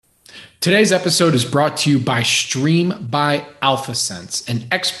Today's episode is brought to you by Stream by AlphaSense, an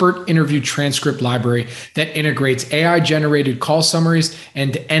expert interview transcript library that integrates AI-generated call summaries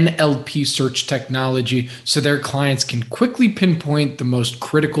and NLP search technology so their clients can quickly pinpoint the most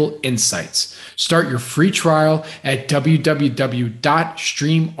critical insights. Start your free trial at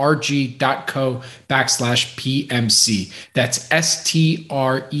www.streamrg.co/PMC. That's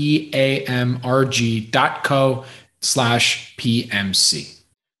streamrg.co/PMC.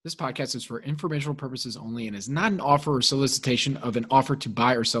 This podcast is for informational purposes only and is not an offer or solicitation of an offer to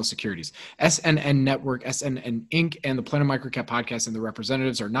buy or sell securities. SNN Network, SNN Inc., and the Planet Microcap Podcast and the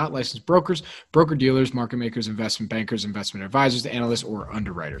representatives are not licensed brokers, broker-dealers, market makers, investment bankers, investment advisors, analysts, or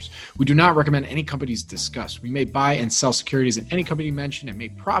underwriters. We do not recommend any companies discussed. We may buy and sell securities in any company mentioned and may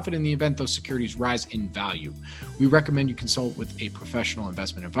profit in the event those securities rise in value. We recommend you consult with a professional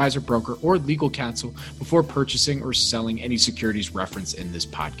investment advisor, broker, or legal counsel before purchasing or selling any securities referenced in this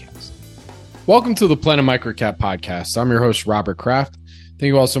podcast. Welcome to the Planet Microcap Podcast. I'm your host, Robert Kraft. Thank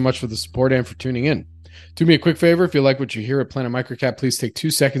you all so much for the support and for tuning in. Do me a quick favor. If you like what you hear at Planet Microcap, please take 2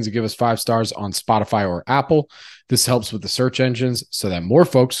 seconds to give us 5 stars on Spotify or Apple. This helps with the search engines so that more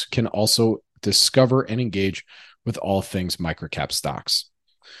folks can also discover and engage with all things microcap stocks.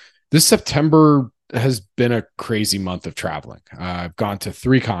 This September has been a crazy month of traveling. I've gone to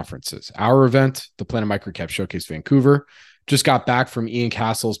 3 conferences. Our event, the Planet Microcap Showcase Vancouver. Just got back from Ian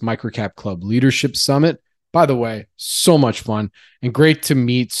Castle's Microcap Club Leadership Summit. By the way, so much fun and great to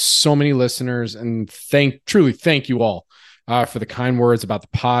meet so many listeners, and truly thank you all for the kind words about the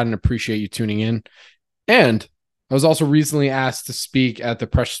pod and appreciate you tuning in. And I was also recently asked to speak at the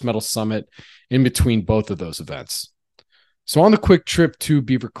Precious Metals Summit in between both of those events. So on the quick trip to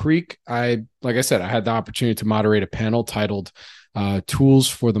Beaver Creek, like I said, I had the opportunity to moderate a panel titled Tools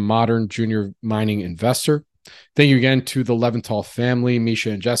for the Modern Junior Mining Investor. Thank you again to the Leventhal family, Misha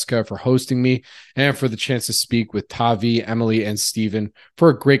and Jessica, for hosting me and for the chance to speak with Tavi, Emily, and Stephen for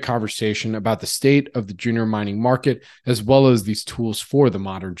a great conversation about the state of the junior mining market, as well as these tools for the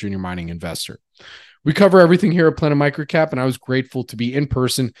modern junior mining investor. We cover everything here at Planet Microcap, and I was grateful to be in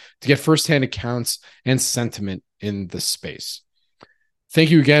person to get firsthand accounts and sentiment in the space. Thank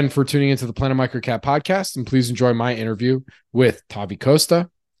you again for tuning into the Planet Microcap Podcast, and please enjoy my interview with Tavi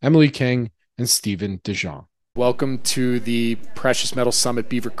Costa, Emily King, and Stephen Jong. Welcome to the Precious Metals Summit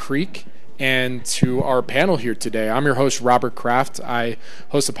Beaver Creek and to our panel here today. I'm your host, Robert Kraft. I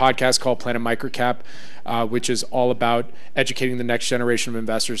host a podcast called Planet Microcap, which is all about educating the next generation of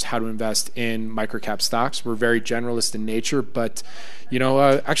investors how to invest in microcap stocks. We're very generalist in nature, but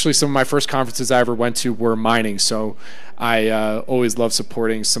actually some of my first conferences I ever went to were mining, so I always love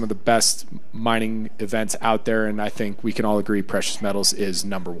supporting some of the best mining events out there, and I think we can all agree precious metals is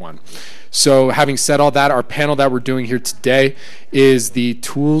number one. So having said all that, our panel that we're doing here today is the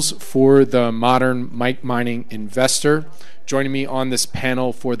tools for the modern mining investor. Joining me on this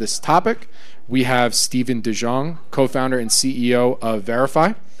panel for this topic, we have Stephen Jong, co-founder and CEO of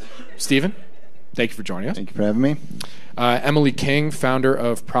VRIFY. Stephen, thank you for joining us. Thank you for having me. Emily King, founder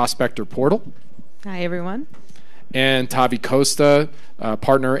of Prospector Portal. Hi, everyone. And Tavi Costa,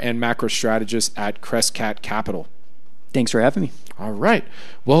 partner and macro strategist at Crescat Capital. Thanks for having me. All right.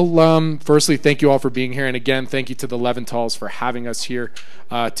 Well, firstly, thank you all for being here. And again, thank you to the Leventhals for having us here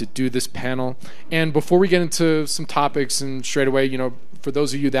to do this panel. And before we get into some topics and straight away, for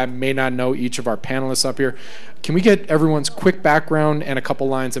those of you that may not know each of our panelists up here, can we get everyone's quick background and a couple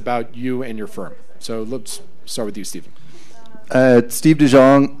lines about you and your firm? So let's start with you, Stephen. Steve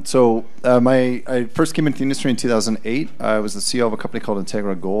Jong. So I first came into the industry in 2008. I was the CEO of a company called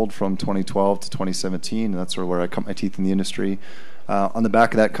Integra Gold from 2012 to 2017, and that's sort of where I cut my teeth in the industry. On the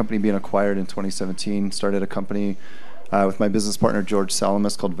back of that company being acquired in 2017, started a company with my business partner George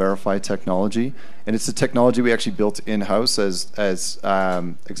Salamis called VRIFY Technology, and it's a technology we actually built in-house as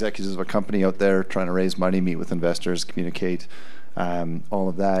executives of a company out there trying to raise money, meet with investors, communicate. All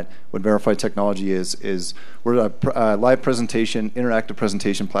of that. What VRIFY Technology is we're a live presentation, interactive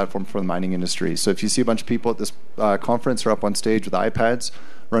presentation platform for the mining industry. So if you see a bunch of people at this conference or up on stage with iPads,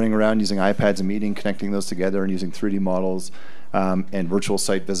 running around using iPads and meeting, connecting those together and using 3D models and virtual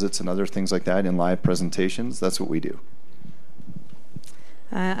site visits and other things like that in live presentations, that's what we do.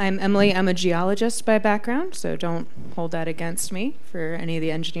 I'm Emily. I'm a geologist by background, so don't hold that against me for any of the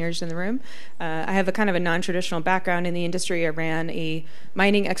engineers in the room. I have a kind of a non-traditional background in the industry. I ran a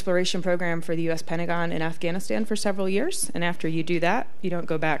mining exploration program for the U.S. Pentagon in Afghanistan for several years, and after you do that, you don't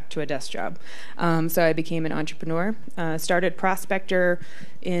go back to a desk job. So I became an entrepreneur. Started Prospector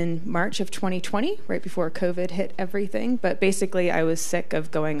in March of 2020, right before COVID hit everything, but basically I was sick of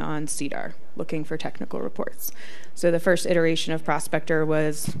going on CDAR. looking for technical reports. So the first iteration of Prospector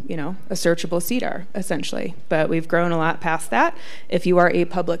was, a searchable CDR, essentially. But we've grown a lot past that. If you are a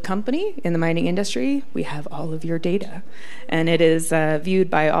public company in the mining industry, we have all of your data. And it is viewed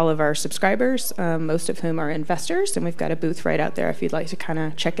by all of our subscribers, most of whom are investors. And we've got a booth right out there if you'd like to kind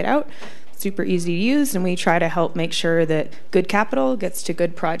of check it out. Super easy to use, and we try to help make sure that good capital gets to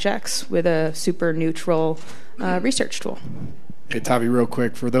good projects with a super neutral research tool. Hey, Tavi, real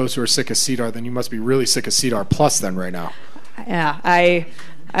quick, for those who are sick of CDR, then you must be really sick of CDR Plus then right now. Yeah, I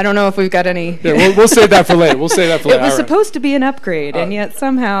don't know if we've got any. Yeah, we'll save that for later. We'll save that for later. It was supposed to be an upgrade, and yet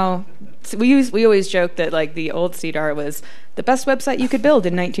somehow we always joke that like the old CDR was the best website you could build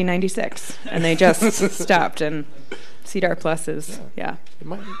in 1996, and they just stopped. And CDR Plus is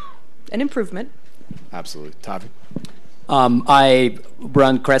an improvement. Absolutely, Tavi. I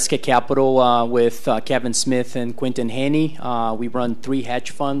run Crescat Capital with Kevin Smith and Quentin Haney. We run 3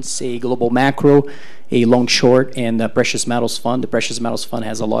 hedge funds, a global macro, a long short, and a precious metals fund. The precious metals fund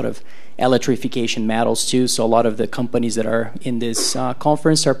has a lot of electrification metals too, so a lot of the companies that are in this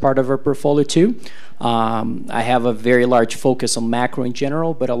conference are part of our portfolio too. I have a very large focus on macro in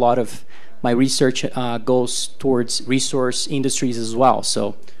general, but a lot of my research goes towards resource industries as well.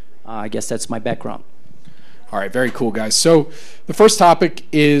 So I guess that's my background. All right, very cool, guys. So the first topic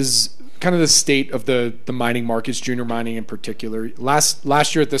is kind of the state of the mining markets, junior mining in particular.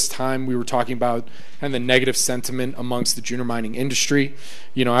 Last year at this time, we were talking about kind of the negative sentiment amongst the junior mining industry.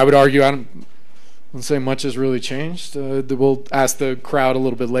 I would argue, I don't say much has really changed. We'll ask the crowd a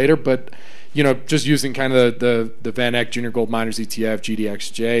little bit later, but just using kind of the Van Eck Junior Gold Miners ETF,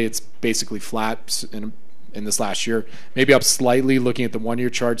 GDXJ, it's basically flat in this last year, maybe up slightly looking at the 1-year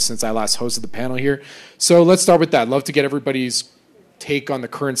chart since I last hosted the panel here. So let's start with that. Love to get everybody's take on the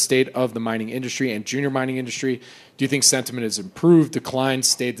current state of the mining industry and junior mining industry. Do you think sentiment has improved, declined,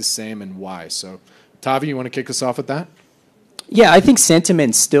 stayed the same, and why? So Tavi, you want to kick us off with that? Yeah, I think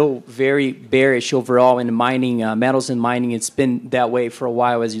sentiment's still very bearish overall in mining, metals and mining. It's been that way for a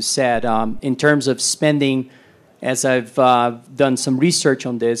while, as you said. In terms of spending, as I've done some research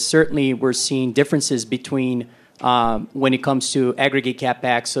on this, certainly we're seeing differences between when it comes to aggregate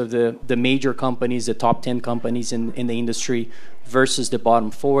capex of the major companies, the top 10 companies in the industry versus the bottom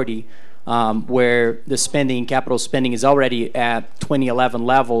 40, where the capital spending is already at 2011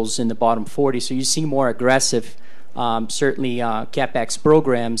 levels in the bottom 40. So you see more aggressive, certainly capex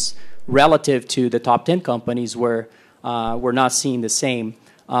programs relative to the top 10 companies where we're not seeing the same.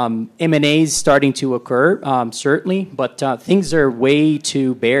 M&A is starting to occur, certainly, but things are way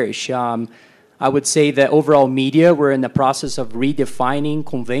too bearish. I would say that overall media, we're in the process of redefining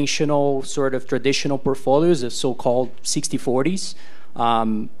conventional, sort of traditional portfolios, the so-called 60-40s.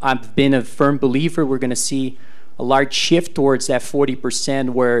 I've been a firm believer we're going to see a large shift towards that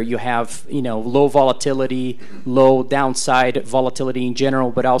 40% where you have, low volatility, low downside volatility in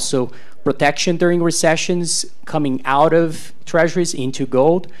general, but also protection during recessions coming out of treasuries into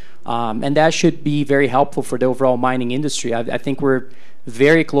gold. And that should be very helpful for the overall mining industry. I think we're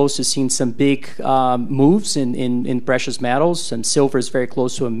very close to seeing some big moves in precious metals, and silver is very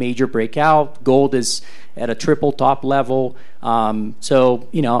close to a major breakout. Gold is at a triple top level. So,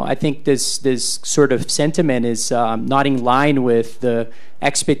 I think this sort of sentiment is not in line with the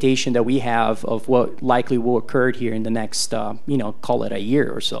expectation that we have of what likely will occur here in the next, call it a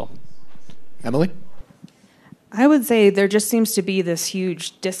year or so. Emily? I would say there just seems to be this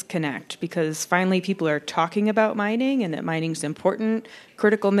huge disconnect because finally people are talking about mining and that mining's important.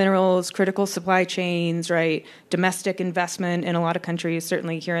 Critical minerals, critical supply chains, right? Domestic investment in a lot of countries,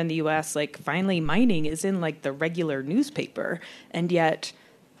 certainly here in the US, finally mining is in the regular newspaper. And yet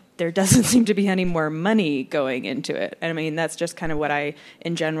there doesn't seem to be any more money going into it. And I mean, that's just kind of what I,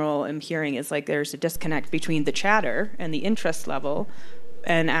 in general, am hearing is there's a disconnect between the chatter and the interest level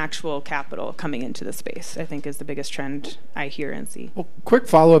and actual capital coming into the space, I think is the biggest trend I hear and see. Well, quick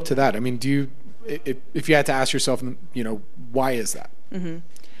follow-up to that. I mean, if you had to ask yourself, why is that? Mm-hmm.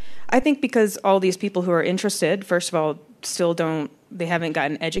 I think because all these people who are interested, first of all, they haven't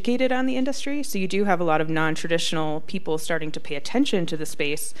gotten educated on the industry. So you do have a lot of non-traditional people starting to pay attention to the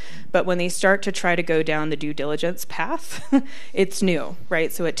space. But when they start to try to go down the due diligence path, it's new,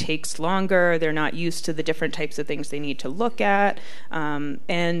 right? So it takes longer. They're not used to the different types of things they need to look at.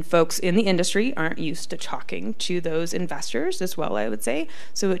 And folks in the industry aren't used to talking to those investors as well, I would say.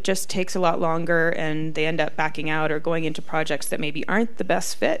 So it just takes a lot longer and they end up backing out or going into projects that maybe aren't the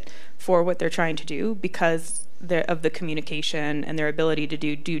best fit for what they're trying to do because of the communication and their ability to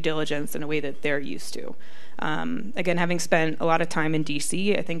do due diligence in a way that they're used to. Again, having spent a lot of time in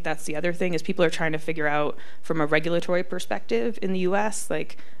DC, I think that's the other thing, is people are trying to figure out from a regulatory perspective in the US,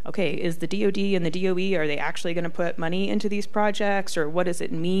 like, okay, is the DoD and the DOE, are they actually going to put money into these projects, or what does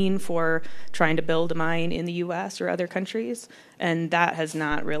it mean for trying to build a mine in the US or other countries? And that has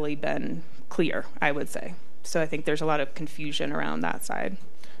not really been clear, I would say. So I think there's a lot of confusion around that side.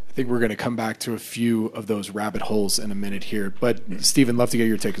 I think we're going to come back to a few of those rabbit holes in a minute here. But, Stephen, love to get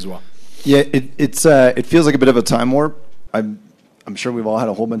your take as well. Yeah, it feels like a bit of a time warp. I'm sure we've all had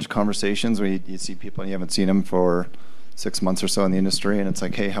a whole bunch of conversations where you see people and you haven't seen them for 6 months or so in the industry, and it's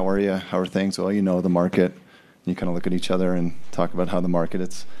like, hey, how are you? How are things? Well, you know the market. And you kind of look at each other and talk about how the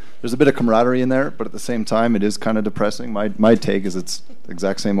market. There's a bit of camaraderie in there, but at the same time, it is kind of depressing. My take is it's the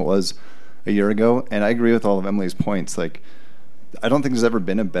exact same it was a year ago, and I agree with all of Emily's points. Like, I don't think there's ever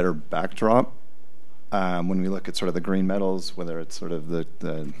been a better backdrop when we look at sort of the green metals, whether it's sort of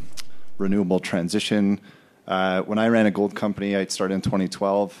the renewable transition. When I ran a gold company, I started in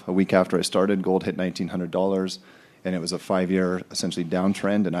 2012. A week after I started, gold hit $1,900, and it was a 5-year essentially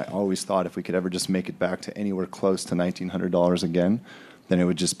downtrend. And I always thought if we could ever just make it back to anywhere close to $1,900 again, then it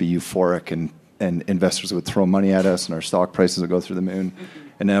would just be euphoric, and investors would throw money at us, and our stock prices would go through the moon.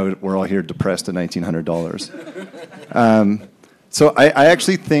 And now we're all here depressed at $1,900. So I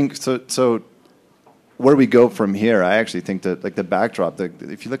actually think so. Where we go from here, I actually think that, like, the backdrop,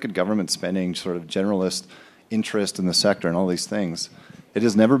 if you look at government spending, sort of generalist interest in the sector and all these things, it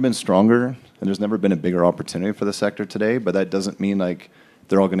has never been stronger, and there's never been a bigger opportunity for the sector today. But that doesn't mean like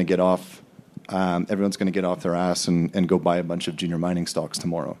they're all going to get off. Everyone's going to get off their ass and go buy a bunch of junior mining stocks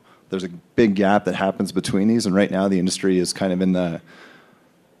tomorrow. There's a big gap that happens between these, and right now the industry is kind of in the.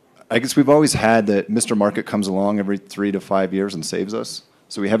 I guess we've always had that Mr. Market comes along every 3 to 5 years and saves us.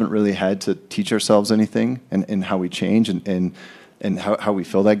 So we haven't really had to teach ourselves anything and how we change and how we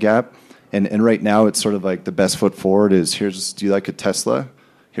fill that gap. And right now it's sort of like the best foot forward is, do you like a Tesla?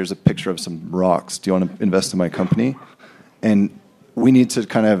 Here's a picture of some rocks. Do you want to invest in my company? And we need to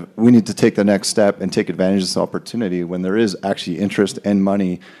take the next step and take advantage of this opportunity when there is actually interest and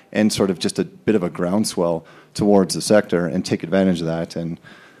money and sort of just a bit of a groundswell towards the sector, and take advantage of that. And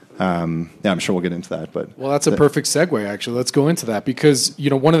I'm sure we'll get into that. But that's a perfect segue, actually. Let's go into that, because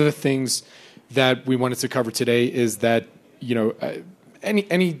one of the things that we wanted to cover today is that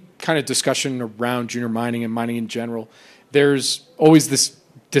any kind of discussion around junior mining and mining in general, there's always this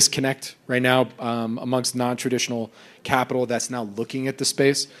disconnect right now amongst non-traditional capital that's now looking at the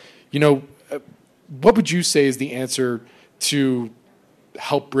space. What would you say is the answer to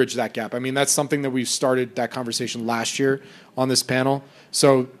help bridge that gap? I mean, that's something that we started that conversation last year on this panel.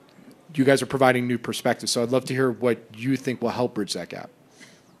 So you guys are providing new perspectives. So I'd love to hear what you think will help bridge that gap.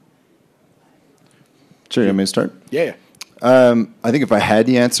 Sure, you want me to start? Yeah. I think if I had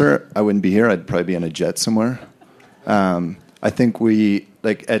the answer, I wouldn't be here. I'd probably be on a jet somewhere. I think we,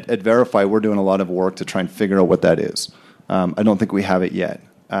 like at VRIFY, we're doing a lot of work to try and figure out what that is. I don't think we have it yet.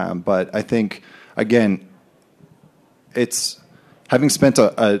 But I think, again, it's having spent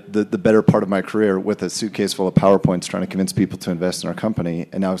the better part of my career with a suitcase full of PowerPoints trying to convince people to invest in our company,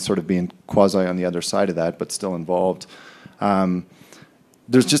 and now sort of being quasi on the other side of that, but still involved.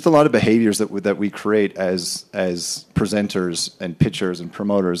 There's just a lot of behaviors that we create as presenters and pitchers and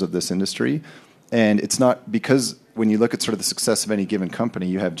promoters of this industry. And it's not because when you look at sort of the success of any given company,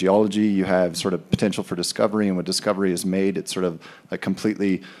 you have geology, you have sort of potential for discovery, and when discovery is made, it's sort of like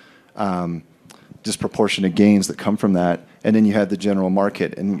completely disproportionate gains that come from that. And then you have the general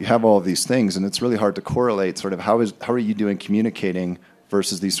market, and you have all of these things, and it's really hard to correlate sort of how are you doing communicating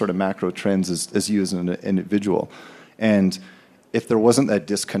versus these sort of macro trends as you as an individual. And if there wasn't that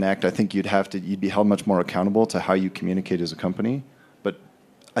disconnect, I think you'd be held much more accountable to how you communicate as a company. But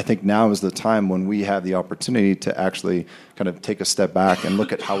I think now is the time when we have the opportunity to actually kind of take a step back and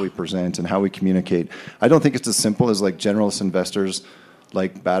look at how we present and how we communicate. I don't think it's as simple as like generalist investors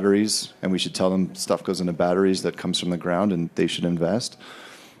like batteries, and we should tell them stuff goes into batteries that comes from the ground and they should invest.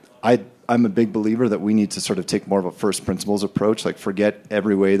 I'm a big believer that we need to sort of take more of a first principles approach, like forget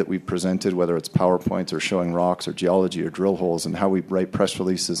every way that we've presented, whether it's PowerPoints or showing rocks or geology or drill holes and how we write press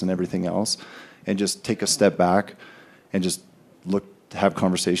releases and everything else, and just take a step back and just have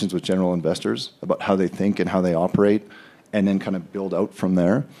conversations with general investors about how they think and how they operate, and then kind of build out from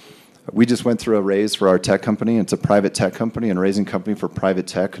there. We just went through a raise for our tech company. It's a private tech company, and raising company for private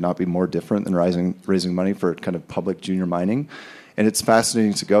tech could not be more different than raising money for kind of public junior mining. And it's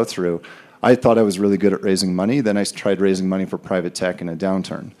fascinating to go through. I thought I was really good at raising money. Then I tried raising money for private tech in a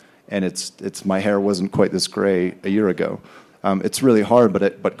downturn. And it's my hair wasn't quite this gray a year ago. It's really hard,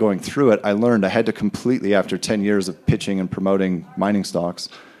 but going through it, I learned I had to completely, after 10 years of pitching and promoting mining stocks,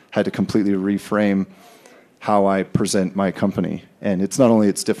 had to completely reframe how I present my company. And it's not only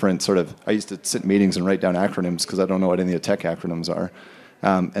it's different sort of, I used to sit in meetings and write down acronyms because I don't know what any of the tech acronyms are,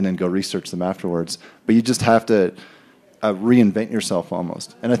 and then go research them afterwards. But you just have to reinvent yourself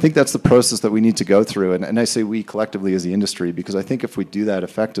almost. And I think that's the process that we need to go through. And I say we collectively as the industry, because I think if we do that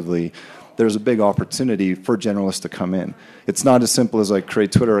effectively, there's a big opportunity for generalists to come in. It's not as simple as like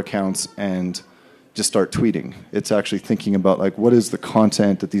create Twitter accounts and just start tweeting. It's actually thinking about like what is the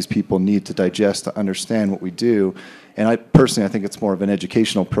content that these people need to digest to understand what we do. And I think it's more of an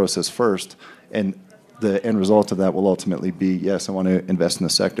educational process first, and the end result of that will ultimately be, yes, I want to invest in the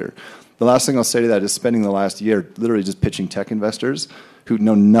sector. The last thing I'll say to that is spending the last year literally just pitching tech investors who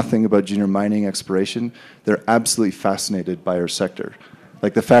know nothing about junior mining exploration. They're absolutely fascinated by our sector.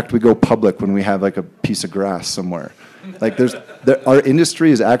 Like the fact we go public when we have like a piece of grass somewhere. Like our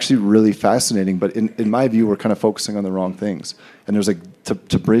industry is actually really fascinating, but in my view, we're kind of focusing on the wrong things. And there's like,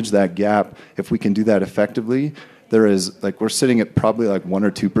 to bridge that gap, if we can do that effectively, there is like, we're sitting at probably like 1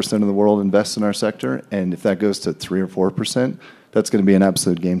 or 2% of the world invests in our sector. And if that goes to 3 or 4%, that's going to be an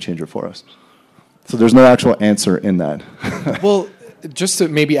absolute game changer for us. So there's no actual answer in that. Well, just to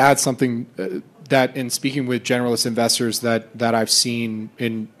maybe add something, that in speaking with generalist investors that I've seen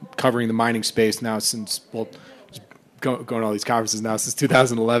in covering the mining space now since, well, going to all these conferences now since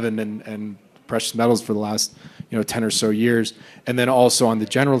 2011 and precious metals for the last 10 or so years, and then also on the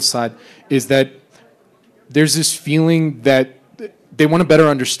generalist side, is that there's this feeling that they want to better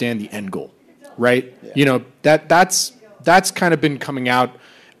understand the end goal, right? Yeah. That's kind of been coming out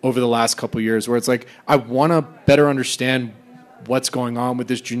over the last couple of years, where it's like I want to better understand what's going on with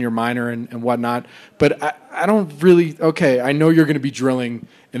this junior miner and whatnot. But I don't really, I know you're going to be drilling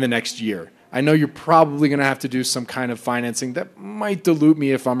in the next year. I know you're probably going to have to do some kind of financing that might dilute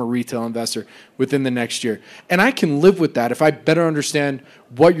me if I'm a retail investor within the next year. And I can live with that if I better understand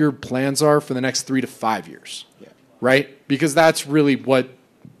what your plans are for the next 3 to 5 years, right? Because that's really what,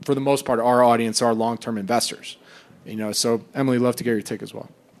 for the most part, our audience are long-term investors. So Emily, love to get your take as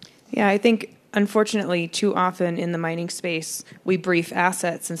well. Yeah, I think unfortunately, too often in the mining space, we brief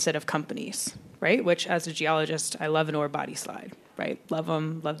assets instead of companies, right? Which, as a geologist, I love an ore body slide, right? Love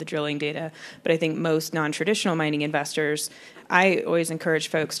them, love the drilling data. But I think most non-traditional mining investors, I always encourage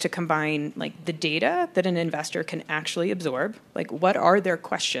folks to combine like the data that an investor can actually absorb. Like, what are their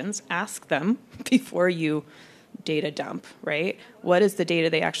questions? Ask them before you data dump, right? What is the data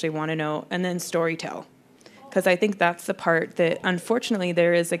they actually want to know? And then storytell. Because I think that's the part that, unfortunately,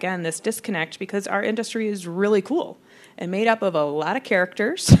 there is, again, this disconnect because our industry is really cool and made up of a lot of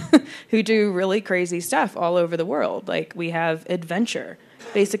characters who do really crazy stuff all over the world. Like, we have adventure,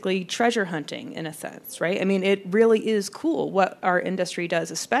 basically treasure hunting in a sense, right? I mean, it really is cool what our industry does,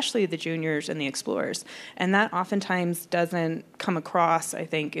 especially the juniors and the explorers. And that oftentimes doesn't come across, I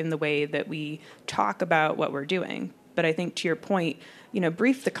think, in the way that we talk about what we're doing. But I think to your point,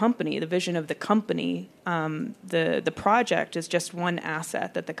 brief the company, the vision of the company. The project is just one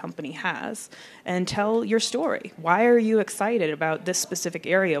asset that the company has, and tell your story. Why are you excited about this specific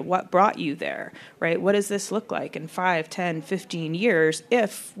area? What brought you there, right? What does this look like in 5, 10, 15 years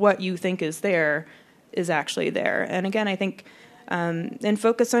if what you think is there is actually there? And again, I think and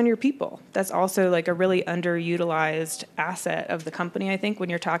focus on your people. That's also like a really underutilized asset of the company, I think, when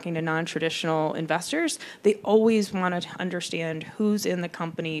you're talking to non-traditional investors. They always want to understand who's in the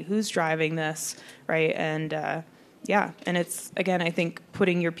company, who's driving this, right? And and it's, again, I think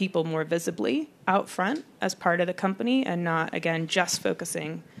putting your people more visibly out front as part of the company and not, again, just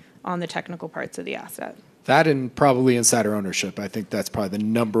focusing on the technical parts of the asset. That and probably insider ownership. I think that's probably the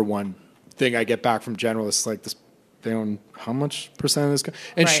number one thing I get back from generalists like this. They own how much percent of this?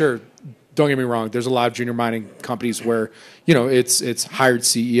 And right. Sure, don't get me wrong. There's a lot of junior mining companies where, it's hired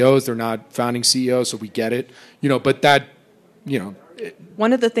CEOs. They're not founding CEOs, so we get it. But that,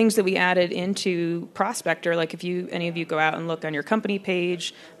 one of the things that we added into Prospector, like if any of you go out and look on your company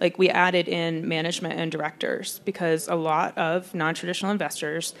page, like we added in management and directors because a lot of non-traditional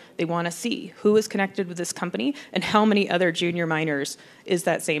investors, they want to see who is connected with this company and how many other junior miners is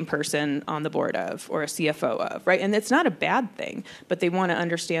that same person on the board of or a CFO of, right? And it's not a bad thing, but they want to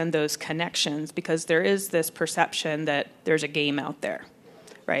understand those connections because there is this perception that there's a game out there.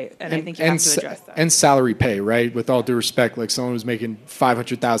 Right, and I think you have to address that. And salary pay, right? With all due respect, like someone who's making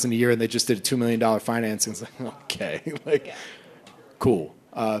 $500,000 a year and they just did a $2 million financing. It's like, okay, cool.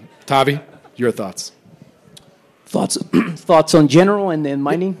 Tavi, your thoughts? Thoughts on general and then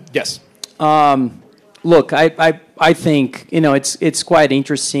mining? Yes. Look, I I think, it's quite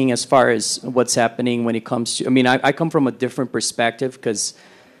interesting as far as what's happening when it comes to, I come from a different perspective because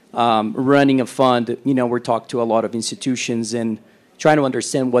running a fund, we're talking to a lot of institutions and trying to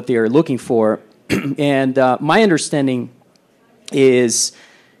understand what they are looking for. And my understanding is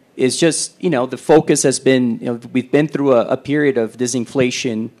just, the focus has been, we've been through a period of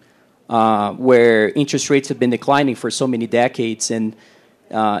disinflation where interest rates have been declining for so many decades, and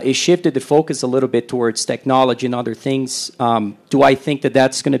it shifted the focus a little bit towards technology and other things. Do I think that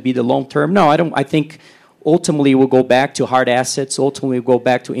that's going to be the long term? No, I don't. I think ultimately we'll go back to hard assets. Ultimately, we'll go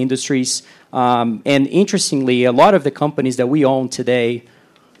back to industries. And interestingly, a lot of the companies that we own today,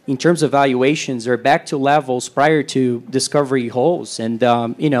 in terms of valuations, are back to levels prior to discovery holes. And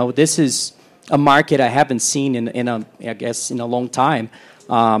this is a market I haven't seen in a long time.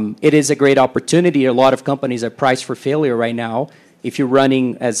 It is a great opportunity. A lot of companies are priced for failure right now. If you're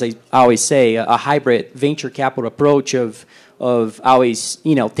running, as I always say, a hybrid venture capital approach of always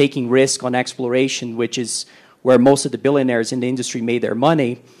taking risk on exploration, which is where most of the billionaires in the industry made their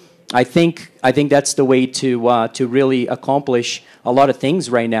money, I think that's the way to really accomplish a lot of things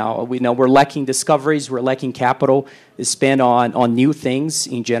right now. We know we're lacking discoveries, we're lacking capital to spend on new things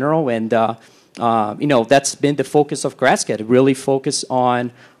in general, and that's been the focus of Crescat. Really focus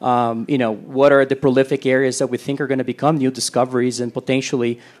on what are the prolific areas that we think are going to become new discoveries and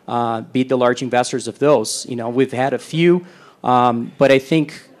potentially be the large investors of those. We've had a few, but I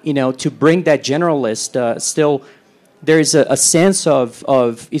think to bring that generalist still. There is a sense of,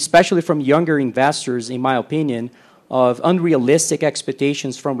 especially from younger investors, in my opinion, of unrealistic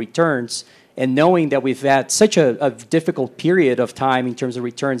expectations from returns, and knowing that we've had such a difficult period of time in terms of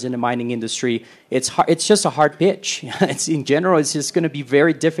returns in the mining industry, it's just a hard pitch. In general, it's just going to be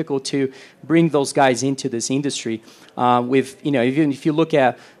very difficult to bring those guys into this industry. Even if you look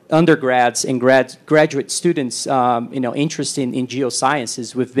at undergrads and graduate students, interest in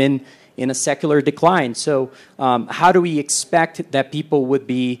geosciences, we've been in a secular decline. So how do we expect that people would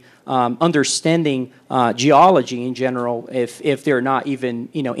be understanding geology in general if they're not even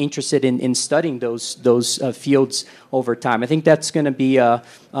interested in studying those fields over time? I think that's going to be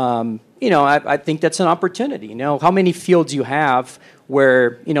I think that's an opportunity. How many fields you have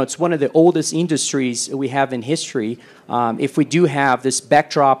where it's one of the oldest industries we have in history. If we do have this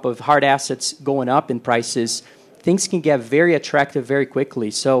backdrop of hard assets going up in prices, things can get very attractive very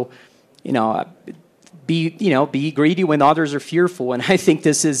quickly. So be greedy when others are fearful, and I think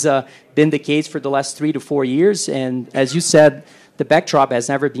this has been the case for the last 3 to 4 years. And as you said, the backdrop has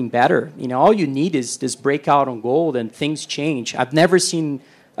never been better. All you need is this breakout on gold, and things change. I've never seen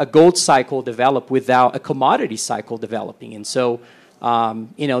a gold cycle develop without a commodity cycle developing, and so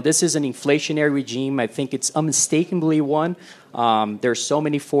this is an inflationary regime. I think it's unmistakably one. There's so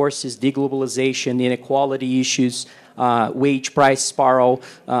many forces: deglobalization, inequality issues. Wage price spiral.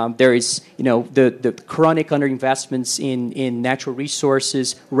 There is, the chronic underinvestments in natural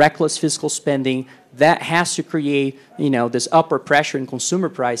resources, reckless fiscal spending. That has to create, this upward pressure in consumer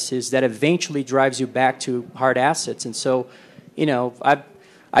prices that eventually drives you back to hard assets. And so,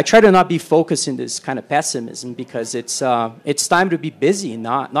 I try to not be focused in this kind of pessimism because it's time to be busy,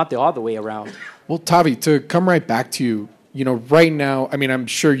 not the other way around. Well, Tavi, to come right back to you, right now, I'm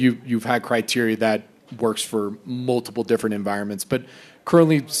sure you've had criteria that works for multiple different environments, but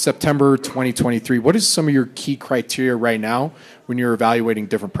currently September 2023, what is some of your key criteria right now when you're evaluating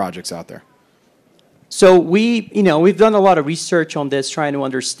different projects out there? So we've done a lot of research on this, trying to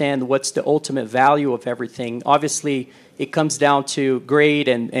understand what's the ultimate value of everything. Obviously, it comes down to grade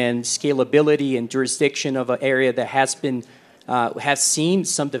and scalability and jurisdiction of an area that has seen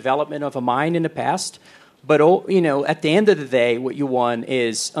some development of a mine in the past. But at the end of the day, what you want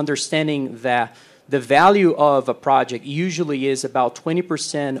is understanding that the value of a project usually is about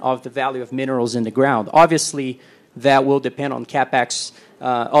 20% of the value of minerals in the ground. Obviously, that will depend on CapEx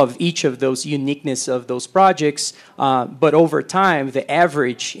of each of those uniqueness of those projects. But over time, the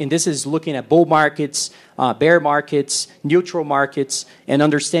average, and this is looking at bull markets, bear markets, neutral markets, and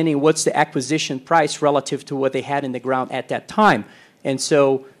understanding what's the acquisition price relative to what they had in the ground at that time. And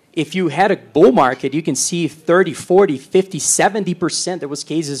so if you had a bull market, you can see 30, 40, 50, 70%. There was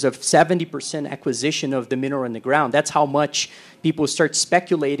cases of 70% acquisition of the mineral in the ground. That's how much people start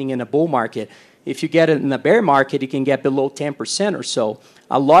speculating in a bull market. If you get it in a bear market, you can get below 10% or so.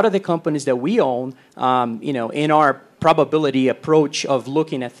 A lot of the companies that we own, in our probability approach of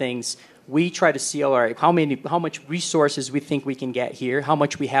looking at things, we try to see, all right, how much resources we think we can get here, how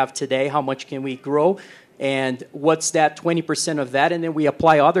much we have today, how much can we grow, And what's that 20% of that? And then we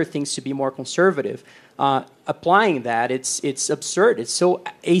apply other things to be more conservative. Applying that, it's absurd. It's so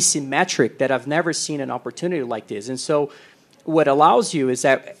asymmetric that I've never seen an opportunity like this. And so what allows you is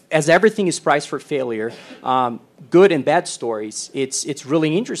that as everything is priced for failure, good and bad stories, it's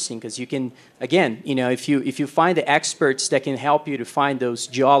really interesting because you can, again, if you find the experts that can help you to find those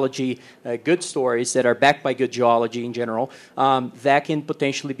geology good stories that are backed by good geology in general, that can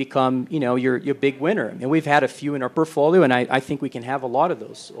potentially become your big winner. And we've had a few in our portfolio, and I think we can have a lot of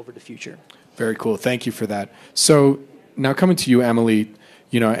those over the future. Very cool. Thank you for that. So now coming to you, Emily,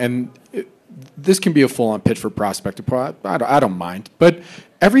 this can be a full-on pitch for Prospector. I don't mind. But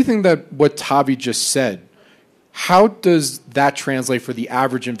everything what Tavi just said, how does that translate for the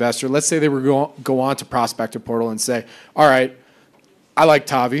average investor? Let's say they were go on to Prospector Portal and say, all right, I like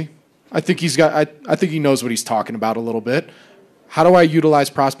Tavi. I think he knows what he's talking about a little bit. How do I utilize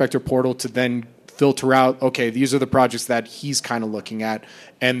Prospector Portal to then filter out, okay, these are the projects that he's kind of looking at,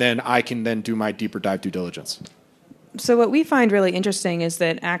 and then I can then do my deeper dive due diligence? So what we find really interesting is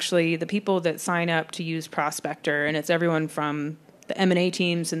that actually the people that sign up to use Prospector, and it's everyone from the M&A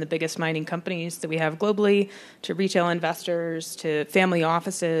teams and the biggest mining companies that we have globally, to retail investors, to family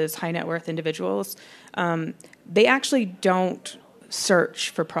offices, high net worth individuals, they actually don't search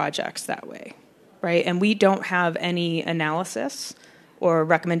for projects that way, right? And we don't have any analysis or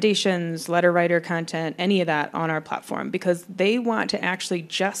recommendations, letter writer content, any of that on our platform, because they want to actually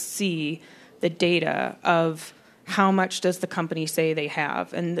just see the data of how much does the company say they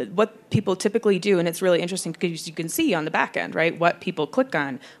have? And what people typically do, and it's really interesting because you can see on the back end, right, what people click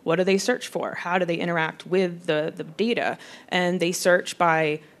on, what do they search for, how do they interact with the data? And they search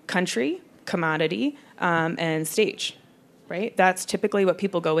by country, commodity, and stage, right? That's typically what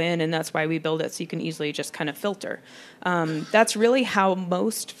people go in, and that's why we build it so you can easily just kind of filter. That's really how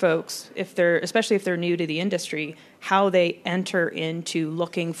most folks, especially if they're new to the industry, how they enter into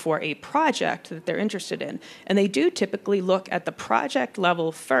looking for a project that they're interested in. And they do typically look at the project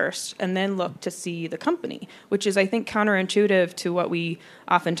level first and then look to see the company, which is, I think, counterintuitive to what we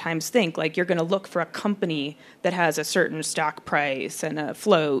oftentimes think. Like, you're going to look for a company that has a certain stock price and a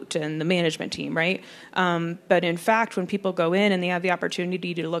float and the management team, right? But in fact, when people go in and they have the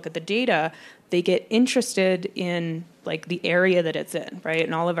opportunity to look at the data, they get interested in like the area that it's in, right?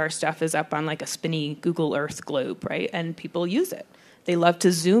 And all of our stuff is up on like a spinny Google Earth globe, right? And people use it. They love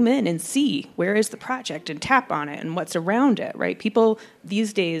to zoom in and see where is the project and tap on it and what's around it, right? People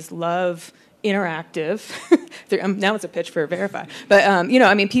these days love interactive. Now it's a pitch for VRIFY.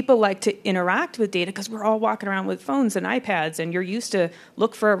 But, people like to interact with data because we're all walking around with phones and iPads, and you're used to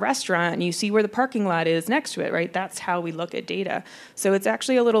look for a restaurant and you see where the parking lot is next to it, right? That's how we look at data. So it's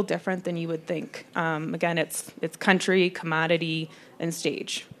actually a little different than you would think. Again, it's country, commodity, and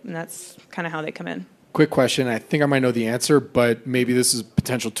stage. And that's kind of how they come in. Quick question. I think I might know the answer, but maybe this is a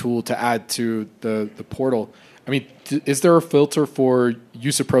potential tool to add to the portal. I mean, is there a filter for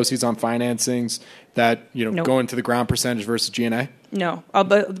use of proceeds on financings that, Nope. go into the ground percentage versus G&A? No,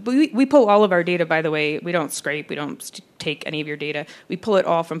 but we pull all of our data, by the way. We don't scrape. We don't take any of your data. We pull it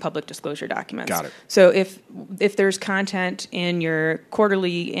all from public disclosure documents. Got it. So if there's content in your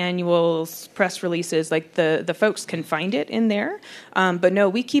quarterly, annuals, press releases, like the folks can find it in there. But no,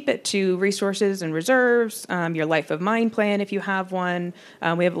 we keep it to resources and reserves, your life of mine plan if you have one.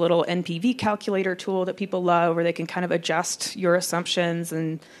 We have a little NPV calculator tool that people love where they can kind of adjust your assumptions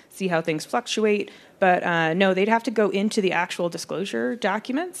and see how things fluctuate. But no, they'd have to go into the actual disclosure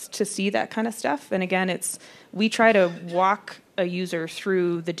documents to see that kind of stuff. And again, we try to walk a user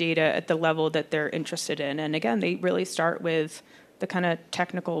through the data at the level that they're interested in. And again, they really start with the kind of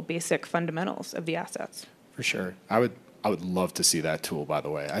technical, basic fundamentals of the assets. For sure. I would love to see that tool, by the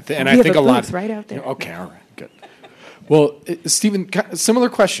way. I think a a lot. booth right out there. Okay, all right, good. Well, Stephen, similar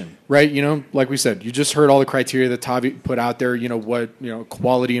question, right? Like we said, you just heard all the criteria that Tavi put out there. What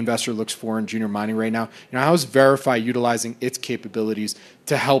quality investor looks for in junior mining right now. How is VRIFY utilizing its capabilities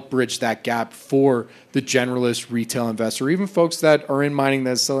to help bridge that gap for the generalist retail investor, or even folks that are in mining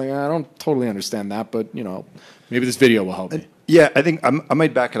that's selling? I don't totally understand that, but maybe this video will help me. Yeah, I think I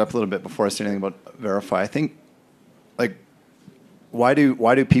might back it up a little bit before I say anything about VRIFY. I think, why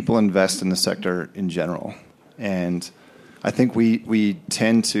do people invest in the sector in general? And I think we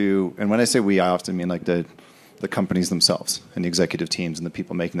tend to, and when I say we, I often mean like the companies themselves and the executive teams and the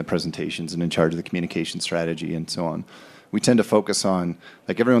people making the presentations and in charge of the communication strategy and so on. We tend to focus on,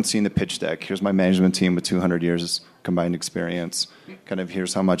 like, everyone's seen the pitch deck. Here's my management team with 200 years combined experience. Kind of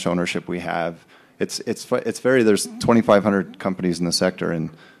here's how much ownership we have. There's 2,500 companies in the sector,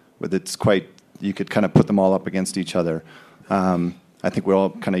 and you could kind of put them all up against each other. I think we're all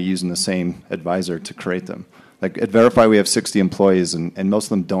kind of using the same advisor to create them. Like at VRIFY, we have 60 employees, and most of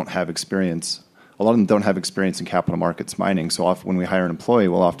them don't have experience. A lot of them don't have experience in capital markets mining. So often when we hire an employee,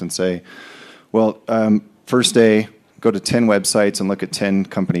 we'll often say, well, first day, go to 10 websites and look at 10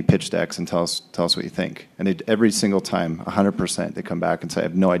 company pitch decks and tell us what you think. And every single time, 100%, they come back and say, I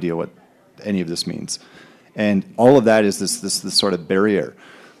have no idea what any of this means. And all of that is this sort of barrier.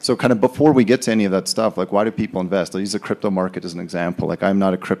 So kind of before we get to any of that stuff, like why do people invest? I'll use the crypto market as an example. Like I'm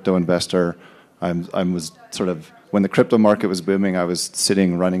not a crypto investor. I was sort of, when the crypto market was booming, I was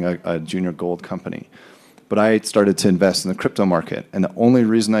sitting running a junior gold company. But I started to invest in the crypto market. And the only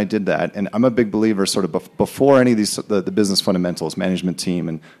reason I did that, and I'm a big believer sort of before any of these, the business fundamentals, management team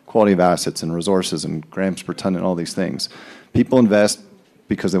and quality of assets and resources and grams per ton and all these things, people invest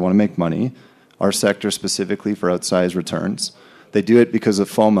because they want to make money, our sector specifically for outsized returns. They do it because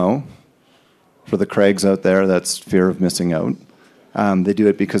of FOMO, for the Craigs out there, that's fear of missing out. They do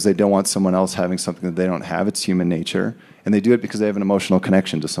it because they don't want someone else having something that they don't have. It's human nature. And they do it because they have an emotional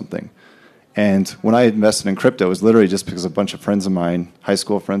connection to something. And when I invested in crypto, it was literally just because a bunch of friends of mine, high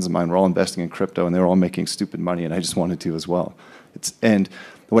school friends of mine, were all investing in crypto, and they were all making stupid money, and I just wanted to as well. And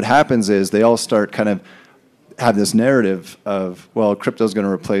what happens is they all start kind of have this narrative of, well, crypto's going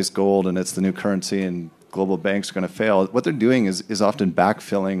to replace gold, and it's the new currency, and global banks are going to fail. What they're doing is often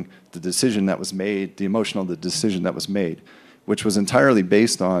backfilling the decision that was made, the decision that was made, which was entirely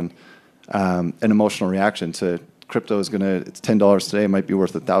based on an emotional reaction to crypto is it's $10 today, it might be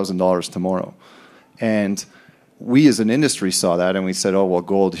worth $1,000 tomorrow. And we as an industry saw that and we said, oh, well,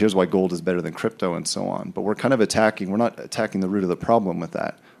 gold, here's why gold is better than crypto and so on. But we're kind of we're not attacking the root of the problem with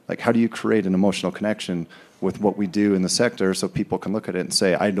that. Like, how do you create an emotional connection with what we do in the sector so people can look at it and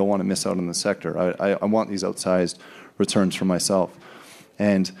say, I don't want to miss out on the sector. I want these outsized returns for myself.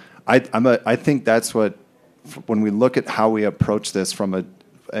 And I think that's what, when we look at how we approach this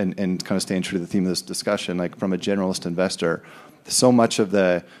and kind of staying true to the theme of this discussion, like from a generalist investor, so much of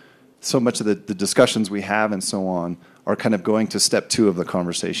the discussions we have and so on are kind of going to step 2 of the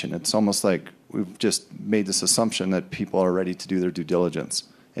conversation. It's almost like we've just made this assumption that people are ready to do their due diligence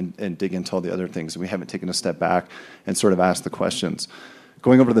and dig into all the other things. We haven't taken a step back and sort of asked the questions.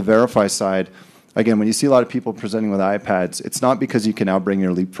 Going over to the VRIFY side, again, when you see a lot of people presenting with iPads, it's not because you can now bring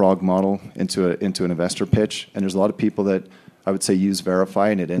your leapfrog model into an investor pitch. And there's a lot of people that I would say use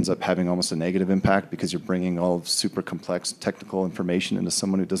VRIFY, and it ends up having almost a negative impact because you're bringing all super complex technical information into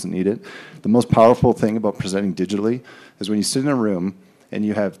someone who doesn't need it. The most powerful thing about presenting digitally is when you sit in a room and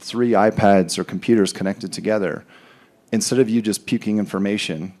you have 3 iPads or computers connected together, instead of you just puking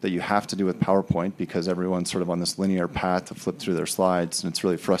information that you have to do with PowerPoint because everyone's sort of on this linear path to flip through their slides, and it's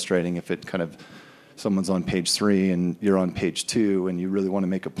really frustrating if it kind of someone's on page 3 and you're on page 2 and you really want to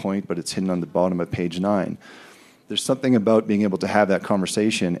make a point, but it's hidden on the bottom of page 9. There's something about being able to have that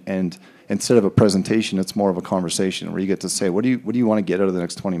conversation, and instead of a presentation, it's more of a conversation where you get to say, what do you want to get out of the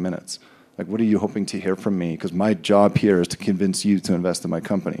next 20 minutes? Like, what are you hoping to hear from me? Because my job here is to convince you to invest in my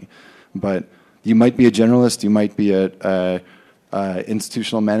company. But you might be a generalist, you might be a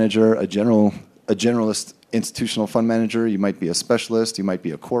institutional manager, a generalist institutional fund manager, you might be a specialist, you might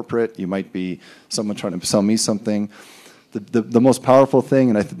be a corporate, you might be someone trying to sell me something. The most powerful thing,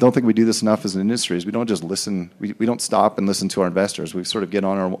 and I don't think we do this enough as an industry, is we don't just listen. We don't stop and listen to our investors. We sort of get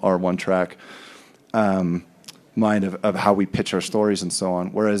on our one-track mind of how we pitch our stories and so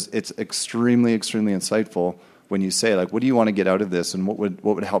on. Whereas it's extremely, extremely insightful when you say, like, what do you want to get out of this, and what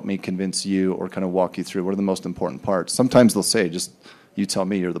would help me convince you or kind of walk you through? What are the most important parts? Sometimes they'll say, just you tell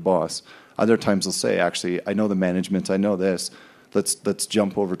me, you're the boss. Other times they'll say, actually, I know the management, I know this. Let's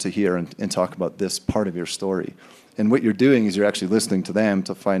jump over to here and talk about this part of your story. And what you're doing is you're actually listening to them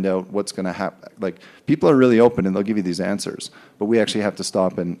to find out what's going to happen. Like, people are really open and they'll give you these answers, but we actually have to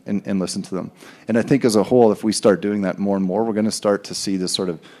stop and listen to them. And I think as a whole, if we start doing that more and more, we're going to start to see this sort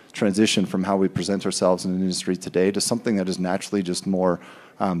of transition from how we present ourselves in the industry today to something that is naturally just more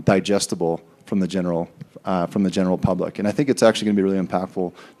digestible from the general public. And I think it's actually going to be really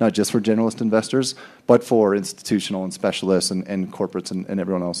impactful, not just for generalist investors, but for institutional and specialists and corporates and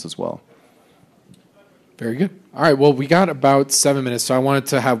everyone else as well. Very good. All right. Well, we got about 7 minutes, so I wanted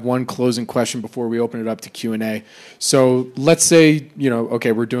to have one closing question before we open it up to Q&A. So let's say,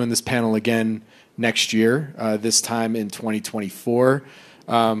 okay, we're doing this panel again next year, this time in 2024,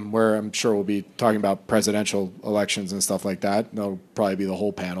 where I'm sure we'll be talking about presidential elections and stuff like that. That'll probably be the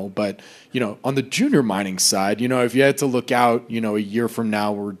whole panel. But, on the junior mining side, if you had to look out, a year from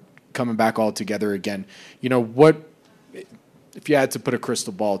now, we're coming back all together again, what... If you had to put a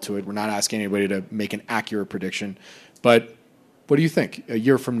crystal ball to it, we're not asking anybody to make an accurate prediction, but what do you think a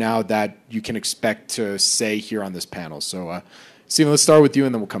year from now that you can expect to say here on this panel? So Stephen, let's start with you,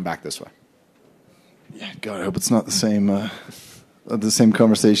 and then we'll come back this way. Yeah, God, I hope it's not the same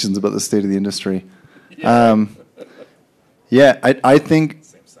conversations about the state of the industry. I think.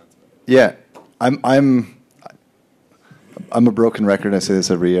 Yeah, I'm a broken record. I say this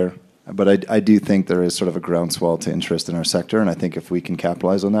every year, but I do think there is sort of a groundswell to interest in our sector, and I think if we can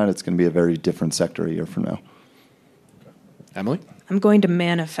capitalize on that, it's going to be a very different sector a year from now. Emily? I'm going to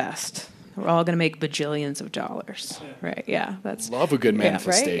manifest. We're all going to make bajillions of dollars, right? Yeah, love a good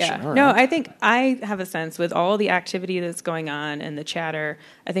manifestation. Yeah, right? Yeah. All right. No, I think I have a sense with all the activity that's going on and the chatter,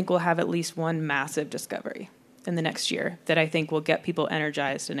 I think we'll have at least one massive discovery in the next year that I think will get people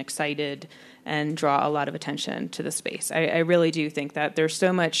energized and excited and draw a lot of attention to the space. I really do think that there's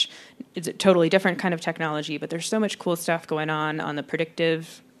so much. It's a totally different kind of technology, but there's so much cool stuff going on the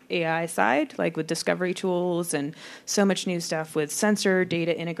predictive AI side, like with discovery tools and so much new stuff with sensor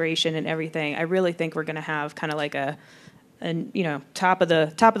data integration and everything. I really think we're going to have kind of like a top of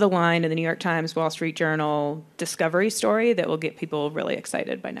the line in the New York Times, Wall Street Journal discovery story that will get people really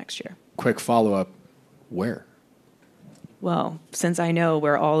excited by next year. Quick follow-up, where? Well, since I know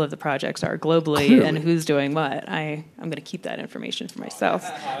where all of the projects are globally Clearly. and who's doing what, I'm going to keep that information for myself.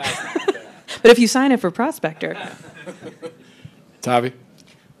 But if you sign up for Prospector. Tavi?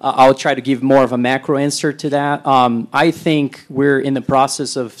 I'll try to give more of a macro answer to that. I think we're in the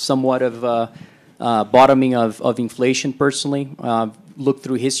process of somewhat of bottoming of inflation personally. Look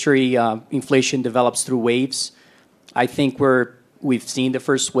through history, inflation develops through waves. I think we've seen the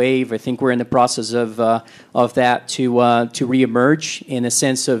first wave. I think we're in the process of that to reemerge in a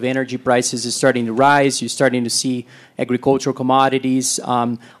sense of energy prices is starting to rise. You're starting to see agricultural commodities.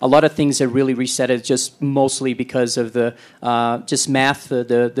 A lot of things that really reset it just mostly because of the just math,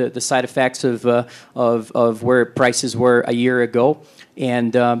 the side effects of where prices were a year ago.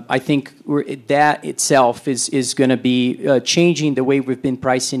 And I think that itself is going to be changing the way we've been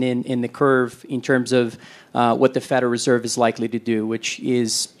pricing in the curve in terms of what the Federal Reserve is likely to do, which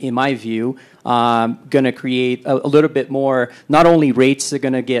is, in my view, going to create a little bit more. Not only rates are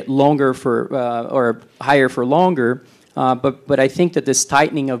going to get longer or higher for longer, but I think that this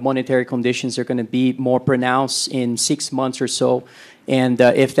tightening of monetary conditions are going to be more pronounced in 6 months or so. And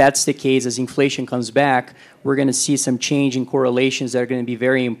if that's the case, as inflation comes back, we're going to see some change in correlations that are going to be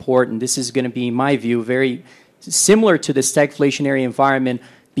very important. This is going to be, in my view, very similar to the stagflationary environment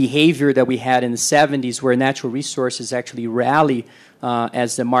behavior that we had in the 70s, where natural resources actually rally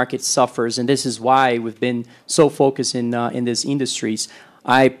as the market suffers. And this is why we've been so focused in these industries.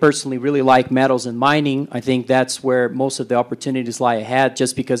 I personally really like metals and mining. I think that's where most of the opportunities lie ahead,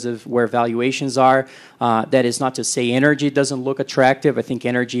 just because of where valuations are. That is not to say energy doesn't look attractive. I think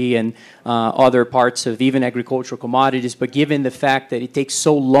energy and other parts of even agricultural commodities, but given the fact that it takes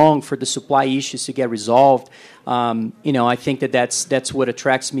so long for the supply issues to get resolved, I think that's what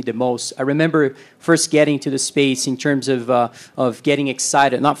attracts me the most. I remember first getting to the space in terms of getting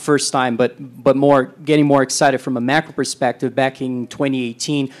excited, not first time, but getting more excited from a macro perspective back in 2018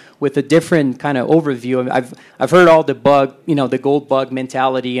 with a different kind of overview. I've heard all the gold bug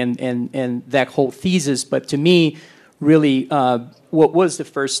mentality and that whole thesis, but to me, really, what was the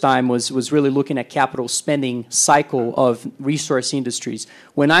first time was really looking at capital spending cycle of resource industries.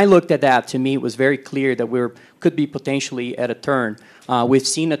 When I looked at that, to me, it was very clear that we could be potentially at a turn. We've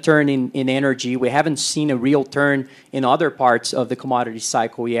seen a turn in energy. We haven't seen a real turn in other parts of the commodity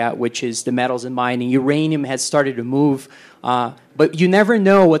cycle yet, which is the metals and mining. Uranium has started to move, but you never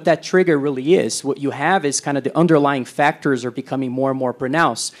know what that trigger really is. What you have is kind of the underlying factors are becoming more and more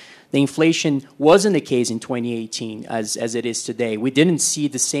pronounced. The inflation wasn't the case in 2018 as it is today. We didn't see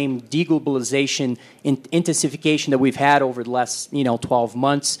the same deglobalization intensification that we've had over the last 12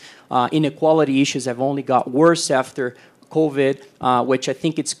 months. Inequality issues have only got worse after COVID, which I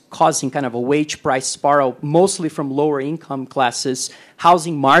think it's causing kind of a wage price spiral, mostly from lower income classes.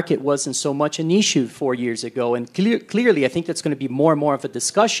 Housing market wasn't so much an issue 4 years ago, and clearly I think that's going to be more and more of a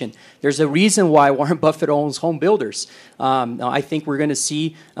discussion. There's a reason why Warren Buffett owns home builders. I think we're going to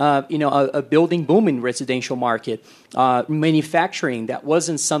see a building boom in residential market. Manufacturing, that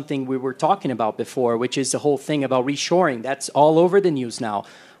wasn't something we were talking about before, which is the whole thing about reshoring. That's all over the news now.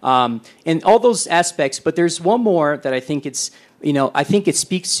 And all those aspects, but there's one more that I think I think it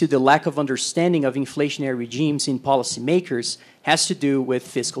speaks to the lack of understanding of inflationary regimes in policymakers, has to do with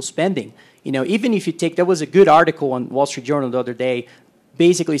fiscal spending. Even if you there was a good article on Wall Street Journal the other day,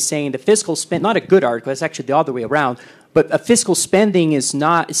 basically saying the fiscal spend, not a good article, it's actually the other way around, but a fiscal spending is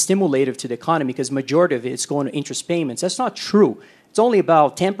not stimulative to the economy because majority of it is going to interest payments. That's not true. It's only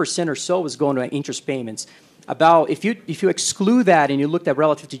about 10% or so is going to interest payments. If you exclude that and you looked at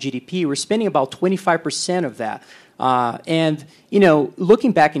relative to GDP, we're spending about 25% of that. And, you know,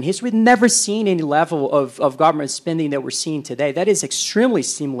 looking back in history, we've never seen any level of government spending that we're seeing today. That is extremely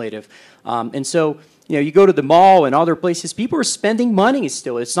stimulative. And so, you know, you go to the mall and other places, people are spending money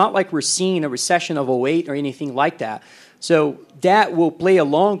still. It's not like we're seeing a recession of '08 or anything like that. So that will play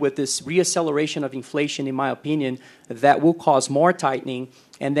along with this reacceleration of inflation, in my opinion, that will cause more tightening.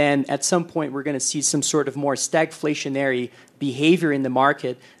 And then at some point, we're going to see some sort of more stagflationary behavior in the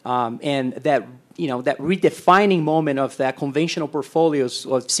market, and that, you know, that redefining moment of that conventional portfolios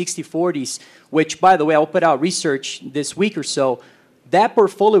of 60/40s, which, by the way, I'll put out research this week or so. That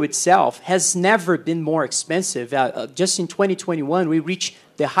portfolio itself has never been more expensive. Just in 2021, we reached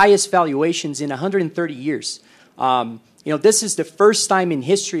the highest valuations in 130 years. You know, this is the first time in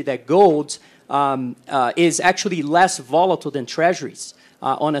history that gold is actually less volatile than treasuries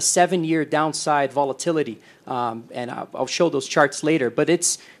on a 7-year downside volatility. And I'll show those charts later. But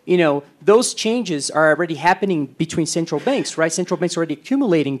it's, you know, those changes are already happening between central banks, right? Central banks are already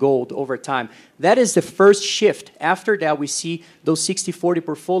accumulating gold over time. That is the first shift. After that, we see those 60/40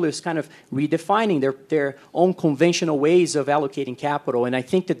 portfolios kind of redefining their own conventional ways of allocating capital. And I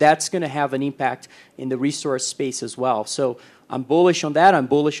think that that's going to have an impact in the resource space as well. So I'm bullish on that. I'm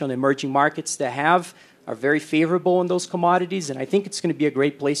bullish on emerging markets that are very favorable in those commodities. And I think it's going to be a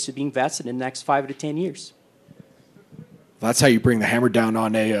great place to be invested in the next 5 to 10 years. That's how you bring the hammer down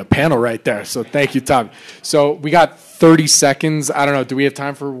on a panel right there. So thank you, Tavi. So we got 30 seconds. I don't know. Do we have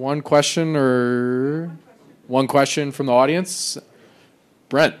time for one question from the audience?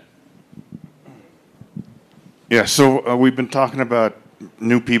 Brent. Yeah, so we've been talking about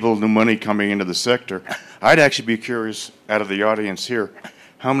new people, new money coming into the sector. I'd actually be curious, out of the audience here,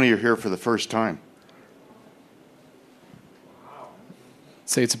 how many are here for the first time?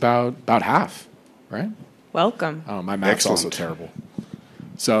 Say it's about half, right? Welcome. Oh, my math's Excellent. also terrible.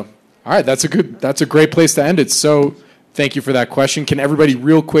 So, all right, that's a great place to end it. So, thank you for that question. Can everybody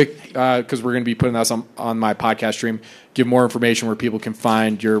real quick, because we're going to be putting this on my podcast stream, give more information where people can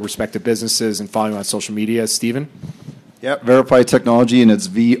find your respective businesses and follow you on social media? Steven? Yep, VRIFY Technology, and it's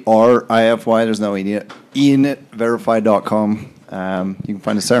VRIFY. There's no E in it. VRIFY.com. You can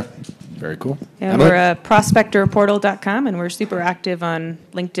find us there. Very cool. Yeah, we're prospectorportal.com, and we're super active on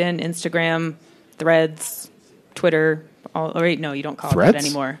LinkedIn, Instagram, Threads, Twitter. No, you don't call Threads? it that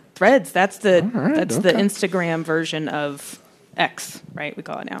anymore. Threads. That's the okay. Instagram version of X, right? We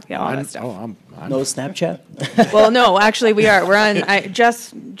call it now. Yeah, all that stuff. No Snapchat? Well, no, actually, we are. We're on.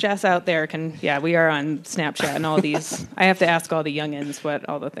 Jess out there can. Yeah, we are on Snapchat and all these. I have to ask all the youngins what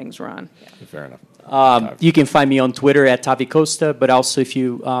all the things we're on. Yeah. Fair enough. You can find me on Twitter at Tavi Costa, but also if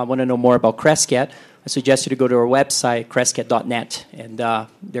you want to know more about Crescat, I suggest you to go to our website, crescat.net, and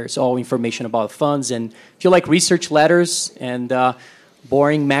there's all information about funds. And if you like research letters and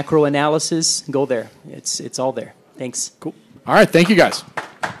boring macro analysis, go there. It's all there. Thanks. Cool. All right. Thank you, guys.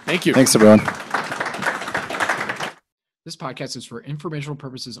 Thank you. Thanks, everyone. This podcast is for informational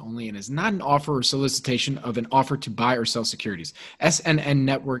purposes only and is not an offer or solicitation of an offer to buy or sell securities. SNN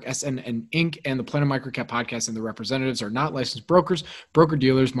Network, SNN Inc., and the Planet Microcap Podcast and the representatives are not licensed brokers,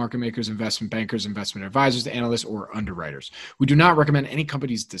 broker-dealers, market makers, investment bankers, investment advisors, analysts, or underwriters. We do not recommend any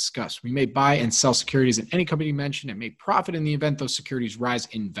companies discussed. We may buy and sell securities in any company mentioned and may profit in the event those securities rise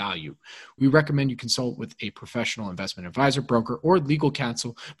in value. We recommend you consult with a professional investment advisor, broker, or legal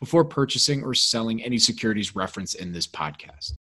counsel before purchasing or selling any securities referenced in this podcast.